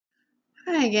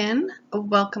Hi again,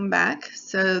 welcome back.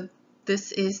 So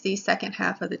this is the second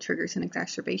half of the triggers and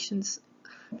exacerbations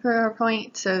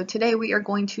PowerPoint. So today we are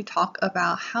going to talk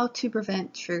about how to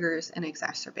prevent triggers and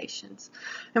exacerbations.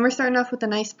 And we're starting off with a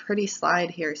nice pretty slide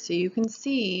here so you can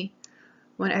see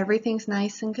when everything's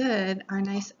nice and good, our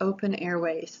nice open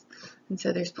airways. And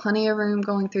so there's plenty of room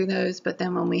going through those, but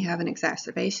then when we have an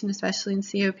exacerbation, especially in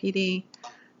COPD,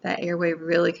 that airway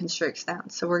really constricts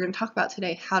down. So we're going to talk about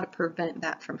today how to prevent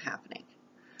that from happening.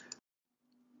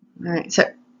 All right, so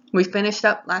we finished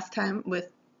up last time with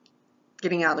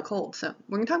getting out of the cold. So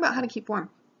we're going to talk about how to keep warm.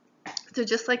 So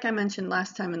just like I mentioned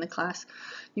last time in the class,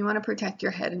 you want to protect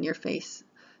your head and your face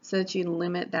so that you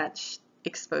limit that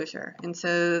exposure. And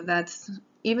so that's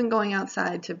even going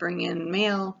outside to bring in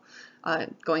mail,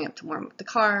 going up to warm up the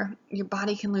car. Your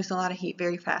body can lose a lot of heat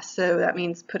very fast. So that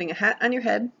means putting a hat on your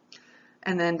head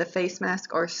and then the face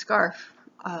mask or scarf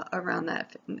around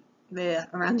that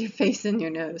around your face and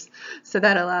your nose. So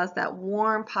that allows that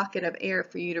warm pocket of air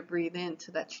for you to breathe in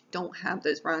so that you don't have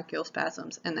those bronchial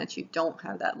spasms and that you don't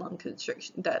have that lung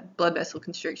constriction, that blood vessel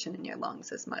constriction in your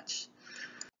lungs as much.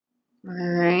 All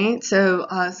right, so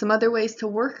some other ways to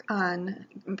work on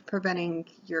preventing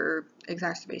your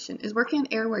exacerbation is working on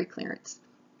airway clearance.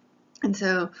 And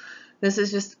so this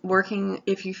is just working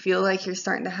if you feel like you're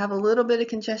starting to have a little bit of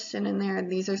congestion in there.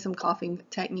 These are some coughing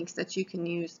techniques that you can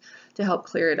use to help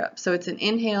clear it up. So it's an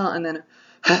inhale and then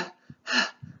a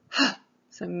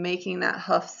so making that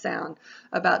huff sound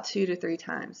about 2 to 3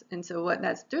 times. And so what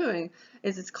that's doing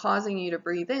is it's causing you to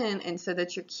breathe in, and so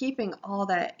that you're keeping all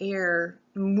that air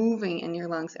moving in your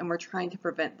lungs, and we're trying to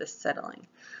prevent this settling.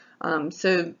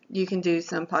 So you can do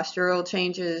some postural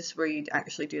changes where you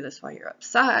actually do this while you're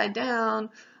upside down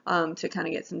to kind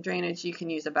of get some drainage. You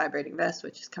can use a vibrating vest,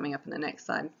 which is coming up in the next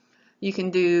slide. You can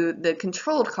do the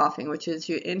controlled coughing, which is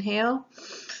you inhale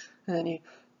and then you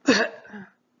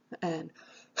and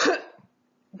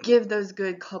give those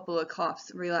good couple of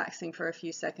coughs, relaxing for a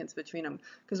few seconds between them.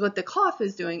 Because what the cough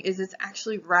is doing is it's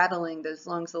actually rattling those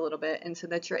lungs a little bit, and so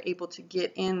that you're able to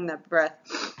get in the breath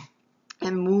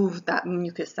and move that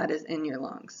mucus that is in your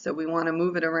lungs. So we want to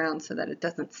move it around so that it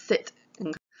doesn't sit.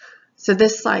 So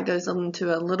this slide goes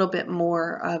into a little bit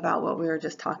more about what we were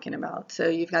just talking about. So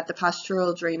you've got the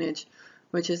postural drainage,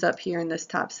 which is up here in this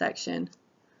top section.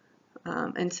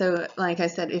 And so, like I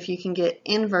said, if you can get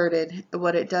inverted,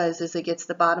 what it does is it gets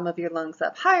the bottom of your lungs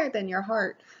up higher than your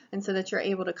heart, and so that you're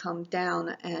able to come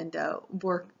down and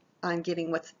work on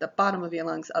getting what's at the bottom of your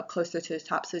lungs up closer to the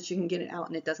top so that you can get it out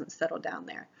and it doesn't settle down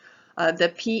there. The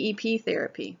PEP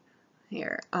therapy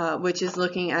here, which is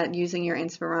looking at using your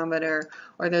inspirometer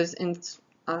or those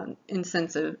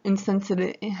insensitive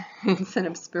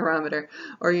spirometer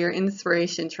or your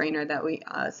inspiration trainer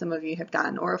that some of you have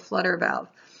gotten, or a flutter valve.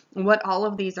 What all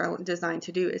of these are designed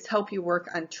to do is help you work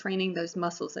on training those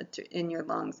muscles in your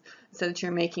lungs so that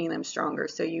you're making them stronger.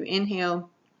 So you inhale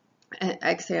and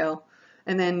exhale,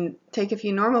 and then take a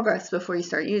few normal breaths before you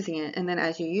start using it. And then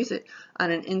as you use it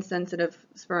on an insensitive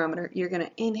spirometer, you're going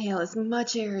to inhale as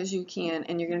much air as you can,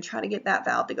 and you're going to try to get that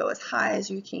valve to go as high as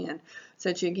you can so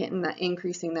that you're getting that,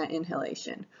 increasing that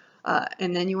inhalation.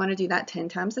 And then you want to do that 10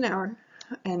 times an hour.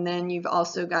 And then you've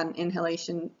also got an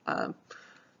inhalation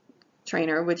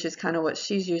trainer, which is kind of what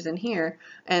she's using here,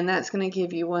 and that's going to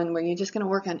give you one where you're just going to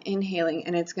work on inhaling,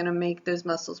 and it's going to make those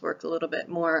muscles work a little bit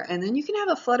more. And then you can have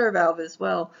a flutter valve as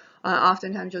well.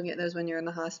 Oftentimes you'll get those when you're in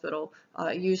the hospital.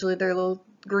 Usually they're little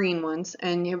green ones,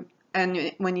 and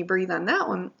when you breathe on that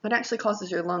one, it actually causes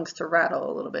your lungs to rattle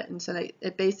a little bit. And so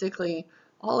it basically,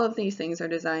 all of these things are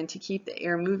designed to keep the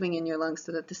air moving in your lungs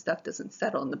so that the stuff doesn't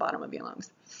settle in the bottom of your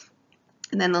lungs.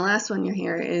 And then the last one you're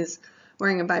here is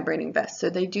wearing a vibrating vest.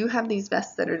 So they do have these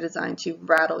vests that are designed to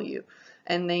rattle you,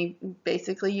 and they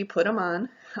basically, you put them on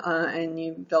and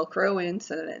you Velcro in,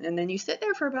 and then you sit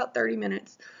there for about 30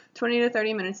 minutes, 20 to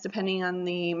 30 minutes, depending on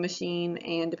the machine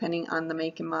and depending on the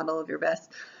make and model of your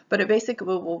vest. But it basically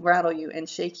will rattle you and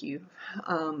shake you.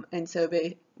 And so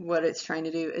what it's trying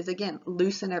to do is, again,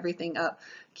 loosen everything up,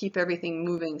 keep everything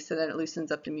moving so that it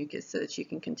loosens up the mucus so that you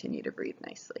can continue to breathe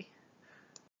nicely.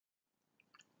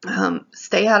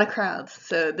 Stay out of crowds.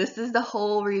 So this is the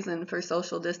whole reason for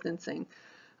social distancing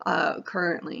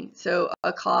currently. So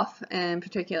a cough and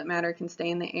particulate matter can stay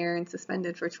in the air and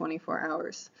suspended for 24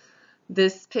 hours.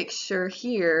 This picture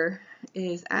here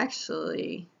is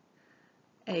actually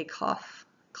a cough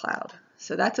cloud.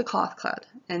 So that's a cough cloud.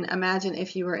 And imagine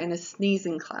if you were in a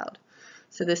sneezing cloud.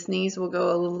 So the sneeze will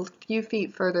go a few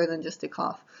feet further than just a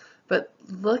cough. But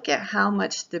look at how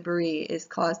much debris is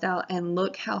caused out, and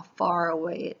look how far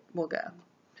away it will go.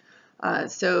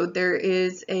 So there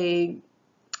is a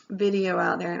video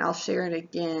out there, and I'll share it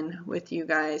again with you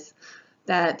guys,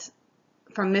 that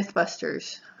from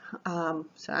Mythbusters.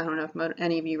 So I don't know if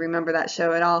any of you remember that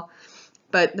show at all,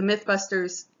 but the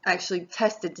Mythbusters actually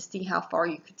tested to see how far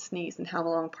you could sneeze and how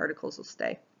long particles will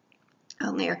stay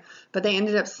out there. But they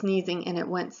ended up sneezing and it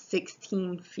went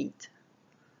 16 feet.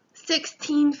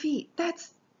 16 feet!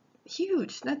 That's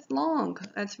huge. That's long.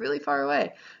 That's really far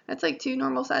away. That's like 2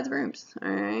 normal sized rooms.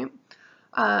 Alright?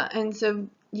 And so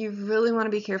you really want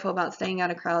to be careful about staying out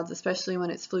of crowds, especially when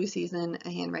it's flu season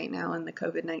and right now in the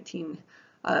COVID-19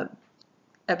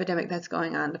 epidemic that's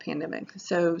going on, the pandemic.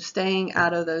 So staying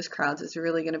out of those crowds is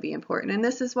really going to be important. And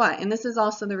this is why. And this is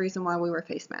also the reason why we wear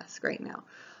face masks right now.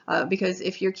 Because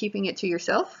if you're keeping it to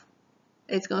yourself,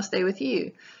 it's going to stay with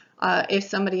you. If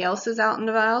somebody else is out and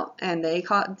about and they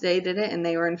did it and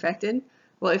they were infected,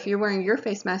 well, if you're wearing your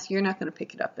face mask, you're not going to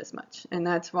pick it up as much. And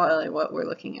that's really what we're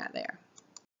looking at there.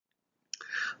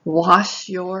 Wash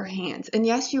your hands. And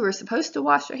yes, you were supposed to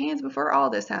wash your hands before all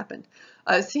this happened.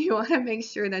 So you want to make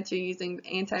sure that you're using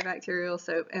antibacterial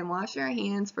soap and wash your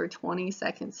hands for 20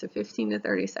 seconds, so 15 to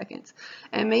 30 seconds.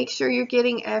 And make sure you're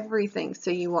getting everything. So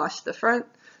you wash the front,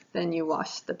 then you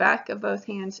wash the back of both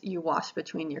hands, you wash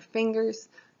between your fingers,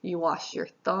 you wash your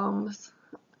thumbs,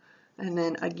 and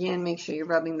then again make sure you're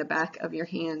rubbing the back of your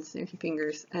hands, your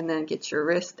fingers, and then get your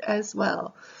wrist as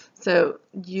well. So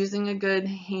using a good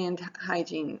hand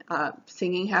hygiene,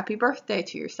 singing happy birthday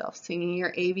to yourself, singing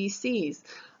your ABCs,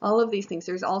 all of these things.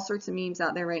 There's all sorts of memes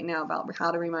out there right now about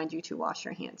how to remind you to wash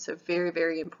your hands. So very,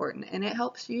 very important, and it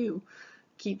helps you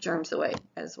keep germs away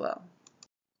as well.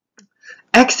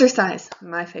 Exercise,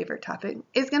 my favorite topic,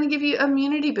 is going to give you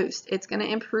immunity boost. It's going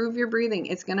to improve your breathing.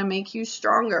 It's going to make you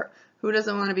stronger. Who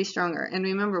doesn't want to be stronger? And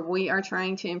remember, we are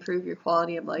trying to improve your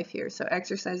quality of life here. So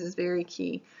exercise is very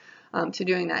key to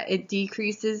doing that. It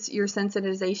decreases your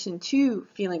sensitization to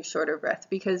feeling short of breath,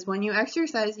 because when you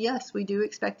exercise, yes, we do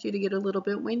expect you to get a little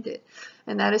bit winded,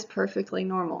 and that is perfectly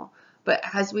normal. But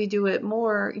as we do it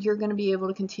more, you're going to be able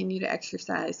to continue to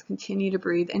exercise, continue to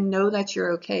breathe, and know that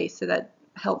you're okay. So that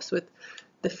helps with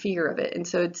the fear of it. And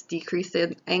so it's decreased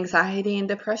anxiety and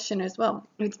depression as well.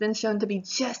 It's been shown to be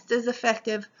just as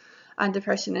effective on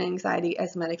depression and anxiety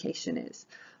as medication is.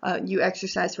 You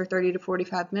exercise for 30 to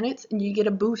 45 minutes and you get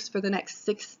a boost for the next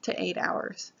 6 to 8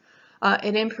 hours.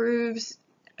 It improves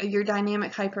your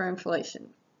dynamic hyperinflation.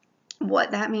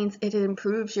 What that means, it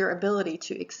improves your ability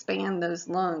to expand those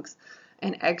lungs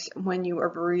and when you are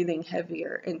breathing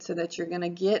heavier, and so that you're going to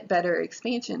get better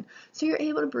expansion, so you're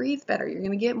able to breathe better. You're going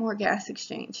to get more gas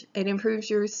exchange. It improves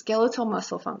your skeletal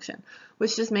muscle function,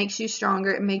 which just makes you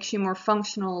stronger. It makes you more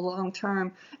functional long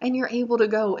term, and you're able to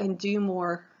go and do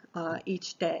more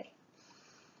each day.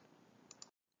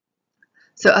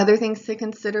 So other things to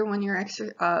consider when you're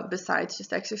besides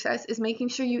just exercise is making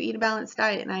sure you eat a balanced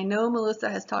diet. And I know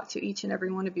Melissa has talked to each and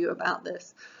every one of you about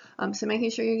this. So making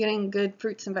sure you're getting good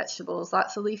fruits and vegetables,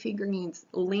 lots of leafy greens,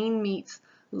 lean meats,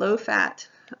 low fat,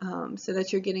 so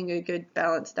that you're getting a good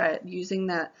balanced diet using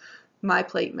that My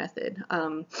Plate method.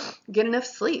 Get enough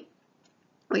sleep.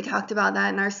 We talked about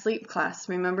that in our sleep class.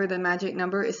 Remember, the magic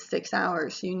number is 6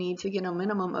 hours. You need to get a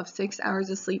minimum of 6 hours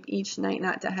of sleep each night,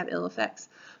 not to have ill effects.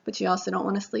 But you also don't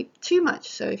want to sleep too much.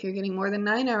 So if you're getting more than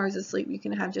 9 hours of sleep, you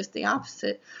can have just the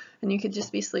opposite, and you could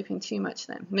just be sleeping too much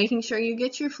then. Making sure you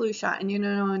get your flu shot and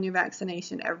your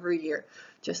vaccination every year,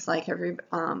 just like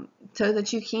so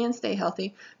that you can stay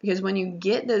healthy. Because when you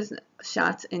get those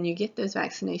shots and you get those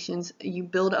vaccinations, you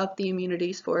build up the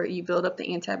immunities for it, you build up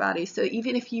the antibodies. So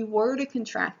even if you were to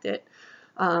contract it,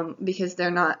 because they're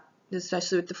not,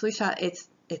 especially with the flu shot, it's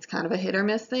kind of a hit or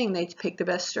miss thing. They pick the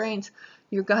best strains.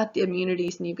 You've got the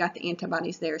immunities and you've got the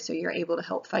antibodies there, so you're able to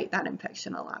help fight that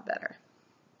infection a lot better.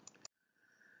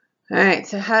 All right,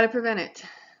 so how to prevent it?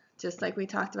 Just like we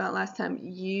talked about last time,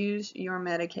 use your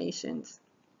medications.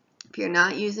 If you're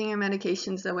not using your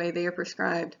medications the way they are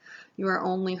prescribed, you are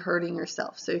only hurting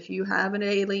yourself. So if you have a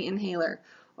daily inhaler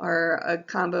or a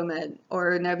combo med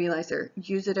or a nebulizer,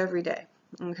 use it every day,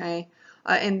 okay?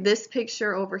 In this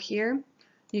picture over here,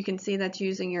 you can see that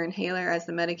using your inhaler as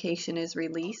the medication is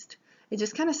released, it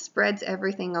just kind of spreads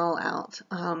everything all out,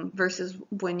 versus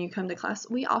when you come to class,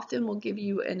 we often will give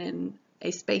you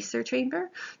a spacer chamber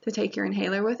to take your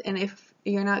inhaler with. And if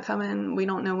you're not coming, we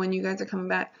don't know when you guys are coming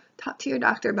back, talk to your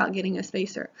doctor about getting a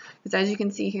spacer. Because as you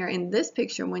can see here in this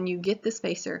picture, when you get the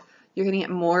spacer, you're going to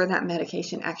get more of that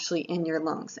medication actually in your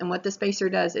lungs. And what the spacer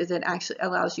does is it actually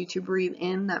allows you to breathe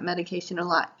in that medication a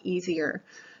lot easier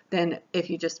than if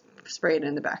you just spray it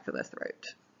in the back of the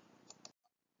throat.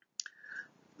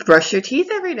 Brush your teeth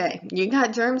every day. You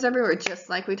got germs everywhere, just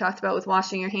like we talked about with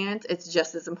washing your hands. It's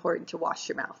just as important to wash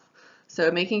your mouth. So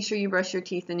making sure you brush your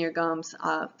teeth and your gums,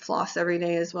 floss every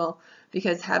day as well,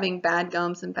 because having bad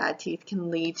gums and bad teeth can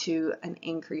lead to an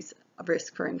increased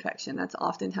risk for infection. That's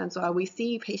oftentimes why we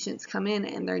see patients come in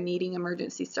and they're needing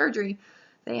emergency surgery.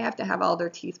 They have to have all their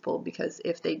teeth pulled, because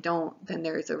if they don't, then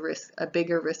there is a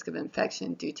bigger risk of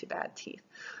infection due to bad teeth.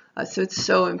 So it's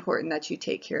so important that you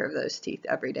take care of those teeth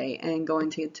every day and going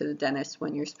to the dentist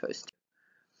when you're supposed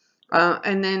to.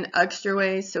 And then extra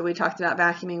ways, so we talked about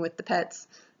vacuuming with the pets.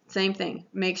 Same thing.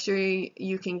 Make sure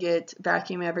you can get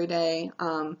vacuum every day.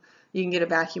 You can get a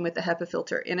vacuum with a HEPA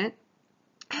filter in it.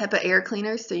 HEPA air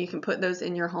cleaners, so you can put those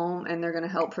in your home and they're going to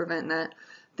help prevent that.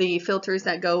 The filters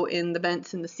that go in the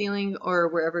vents in the ceiling or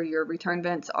wherever your return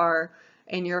vents are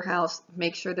in your house,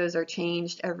 make sure those are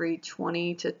changed every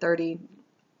 20 to 30,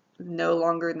 no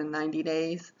longer than 90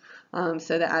 days.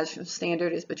 So the ASHRAE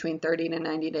standard is between 30 to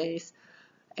 90 days.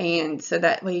 And so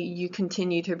that way you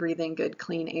continue to breathe in good,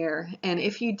 clean air. And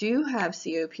if you do have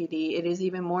COPD, it is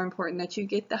even more important that you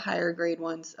get the higher grade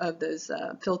ones of those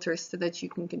filters, so that you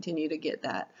can continue to get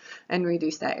that and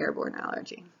reduce that airborne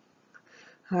allergy.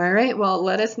 All right, well,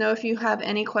 let us know if you have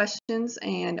any questions,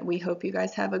 and we hope you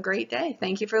guys have a great day.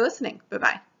 Thank you for listening.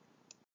 Bye-bye.